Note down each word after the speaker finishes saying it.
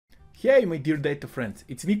Hey my dear data friends,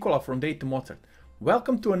 it's Nicola from Data Mozart.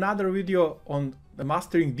 Welcome to another video on the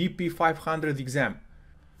Mastering DP-500 exam.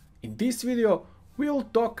 In this video, we will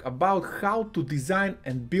talk about how to design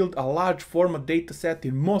and build a large format dataset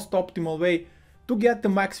in most optimal way to get the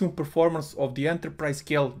maximum performance of the enterprise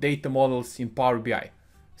scale data models in Power BI.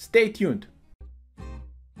 Stay tuned!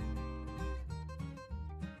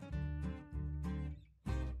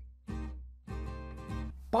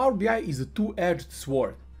 Power BI is a two-edged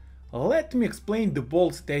sword. Let me explain the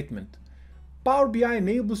bold statement. Power BI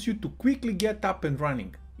enables you to quickly get up and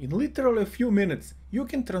running. In literally a few minutes, you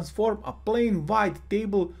can transform a plain white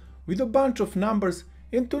table with a bunch of numbers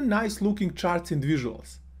into nice looking charts and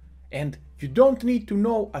visuals. And you don't need to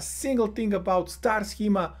know a single thing about star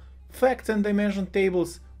schema, facts and dimension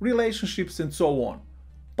tables, relationships and so on.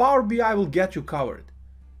 Power BI will get you covered.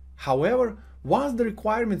 However, once the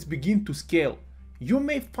requirements begin to scale, you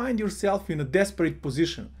may find yourself in a desperate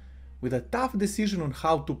position with a tough decision on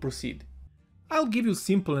how to proceed. I'll give you a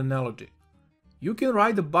simple analogy. You can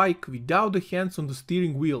ride a bike without the hands on the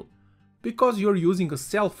steering wheel because you're using a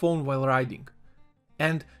cell phone while riding.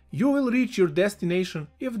 And you will reach your destination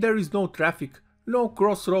if there is no traffic, no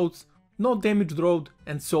crossroads, no damaged road,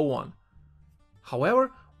 and so on.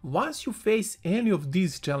 However, once you face any of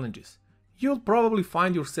these challenges, you'll probably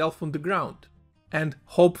find yourself on the ground and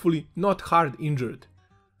hopefully not hard injured.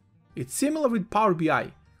 It's similar with Power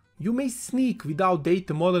BI. You may sneak without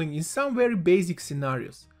data modeling in some very basic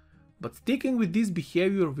scenarios, but sticking with this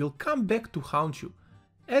behavior will come back to haunt you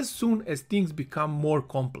as soon as things become more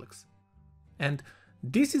complex. And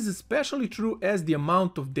this is especially true as the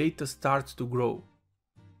amount of data starts to grow.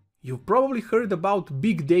 You've probably heard about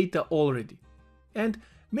big data already, and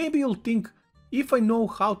maybe you'll think, if I know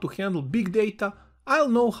how to handle big data, I'll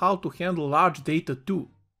know how to handle large data too.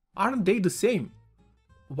 Aren't they the same?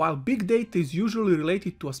 While big data is usually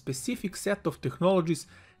related to a specific set of technologies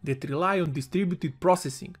that rely on distributed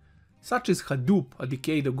processing, such as Hadoop a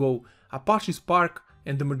decade ago, Apache Spark,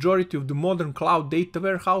 and the majority of the modern cloud data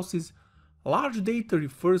warehouses, large data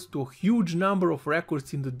refers to a huge number of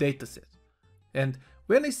records in the dataset. And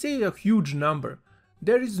when I say a huge number,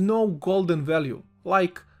 there is no golden value,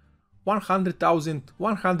 like 100,000,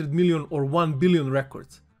 100 million or 1 billion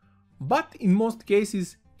records. But in most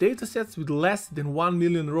cases, datasets with less than 1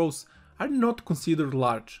 million rows are not considered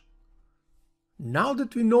large. Now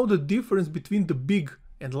that we know the difference between the big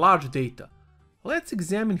and large data, let's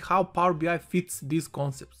examine how Power BI fits these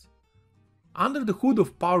concepts. Under the hood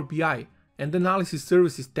of Power BI and Analysis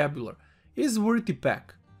Services Tabular is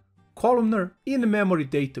VertiPack, columnar in-memory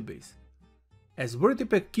database. As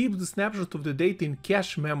VertiPack keeps the snapshot of the data in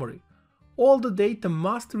cache memory, all the data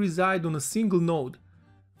must reside on a single node,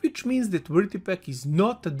 which means that VertiPack is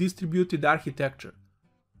not a distributed architecture.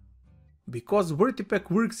 Because VertiPack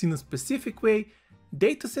works in a specific way,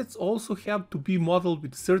 datasets also have to be modeled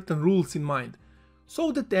with certain rules in mind,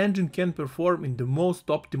 so that the engine can perform in the most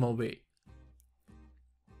optimal way.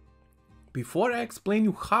 Before I explain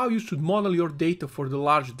you how you should model your data for the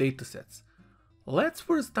large datasets, let's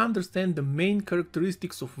first understand the main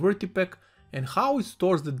characteristics of VertiPack and how it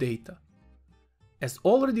stores the data. As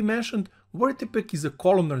already mentioned, VertiPack is a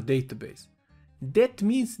columnar database. That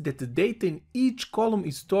means that the data in each column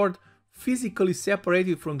is stored physically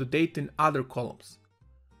separated from the data in other columns.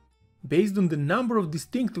 Based on the number of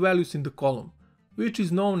distinct values in the column, which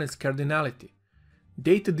is known as cardinality,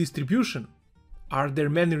 data distribution, are there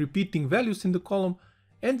many repeating values in the column,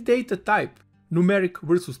 and data type, numeric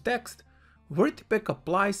versus text, VertiPack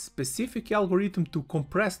applies specific algorithm to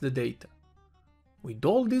compress the data. With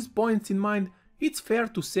all these points in mind, it's fair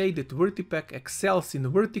to say that VertiPack excels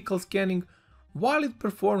in vertical scanning, while it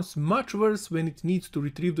performs much worse when it needs to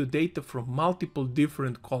retrieve the data from multiple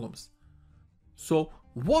different columns. So,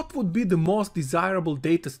 what would be the most desirable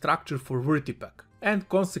data structure for VertiPack, and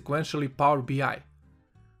consequentially Power BI?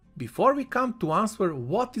 Before we come to answer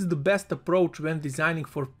what is the best approach when designing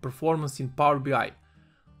for performance in Power BI,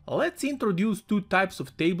 let's introduce two types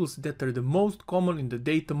of tables that are the most common in the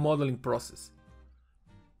data modeling process.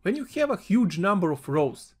 When you have a huge number of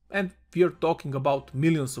rows, and we are talking about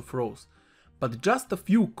millions of rows, but just a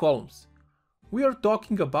few columns, we are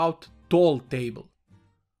talking about tall table.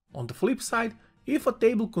 On the flip side, if a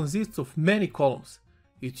table consists of many columns,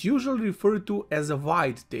 it's usually referred to as a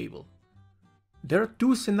wide table. There are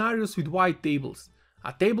two scenarios with wide tables.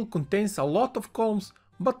 A table contains a lot of columns,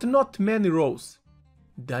 but not many rows.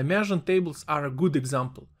 Dimension tables are a good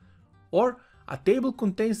example. Or a table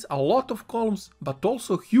contains a lot of columns but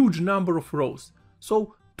also a huge number of rows,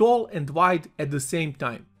 so tall and wide at the same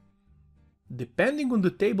time. Depending on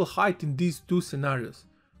the table height in these two scenarios,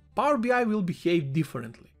 Power BI will behave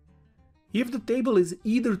differently. If the table is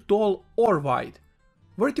either tall or wide,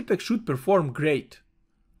 Vertipaq should perform great.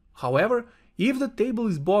 However, if the table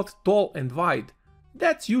is both tall and wide,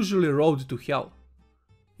 that's usually a road to hell.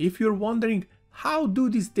 If you're wondering how do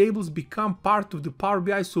these tables become part of the Power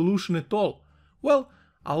BI solution at all, well,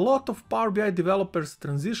 a lot of Power BI developers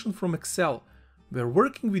transition from Excel, where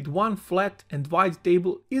working with one flat and wide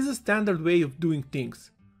table is a standard way of doing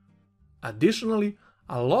things. Additionally,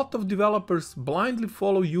 a lot of developers blindly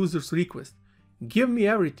follow users' request, give me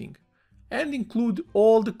everything, and include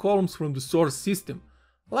all the columns from the source system,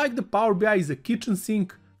 like the Power BI is a kitchen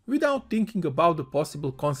sink, without thinking about the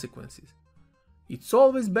possible consequences. It's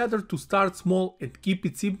always better to start small and keep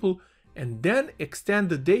it simple, and then extend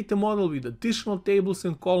the data model with additional tables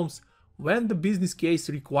and columns when the business case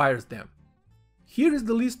requires them. Here is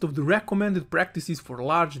the list of the recommended practices for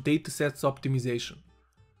large datasets optimization.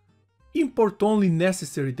 Import only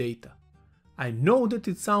necessary data. I know that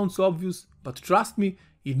it sounds obvious, but trust me,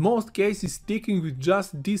 in most cases sticking with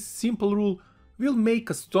just this simple rule will make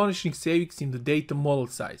astonishing savings in the data model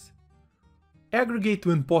size. Aggregate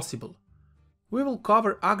when possible. We will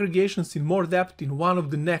cover aggregations in more depth in one of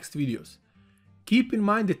the next videos. Keep in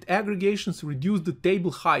mind that aggregations reduce the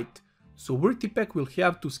table height, so Vertipaq will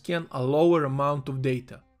have to scan a lower amount of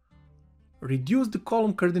data. Reduce the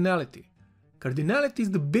column cardinality. Cardinality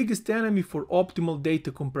is the biggest enemy for optimal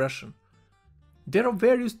data compression. There are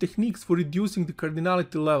various techniques for reducing the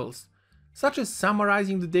cardinality levels, such as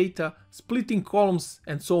summarizing the data, splitting columns,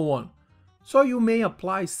 and so on, so you may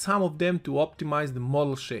apply some of them to optimize the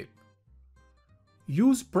model shape.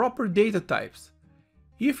 Use proper data types.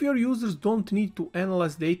 If your users don't need to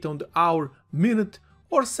analyze data on the hour, minute,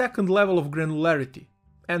 or second level of granularity,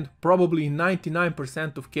 and probably in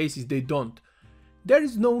 99% of cases they don't, there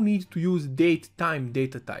is no need to use date-time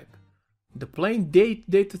data type. The plain date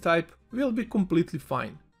data type will be completely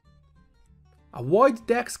fine. Avoid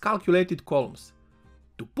DAX calculated columns.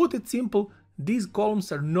 To put it simple, these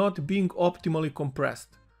columns are not being optimally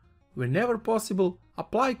compressed. Whenever possible,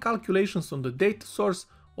 apply calculations on the data source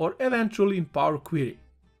or eventually in Power Query.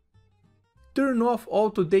 Turn off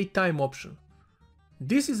Auto Date Time option.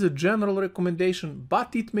 This is a general recommendation,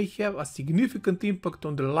 but it may have a significant impact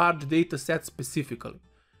on the large data set specifically.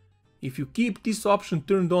 If you keep this option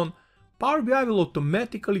turned on, Power BI will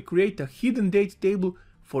automatically create a hidden date table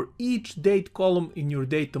for each date column in your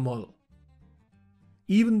data model.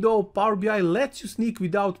 Even though Power BI lets you sneak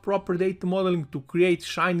without proper data modeling to create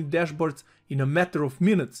shiny dashboards in a matter of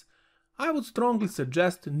minutes, I would strongly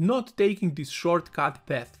suggest not taking this shortcut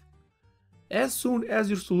path. As soon as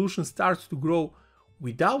your solution starts to grow,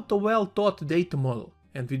 without a well-thought data model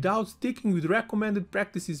and without sticking with recommended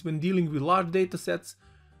practices when dealing with large datasets,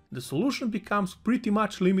 the solution becomes pretty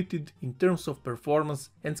much limited in terms of performance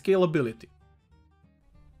and scalability.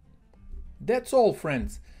 That's all,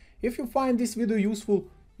 friends. If you find this video useful,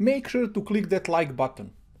 make sure to click that like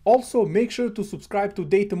button. Also, make sure to subscribe to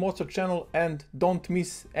Data Monster channel and don't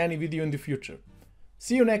miss any video in the future.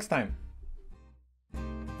 See you next time.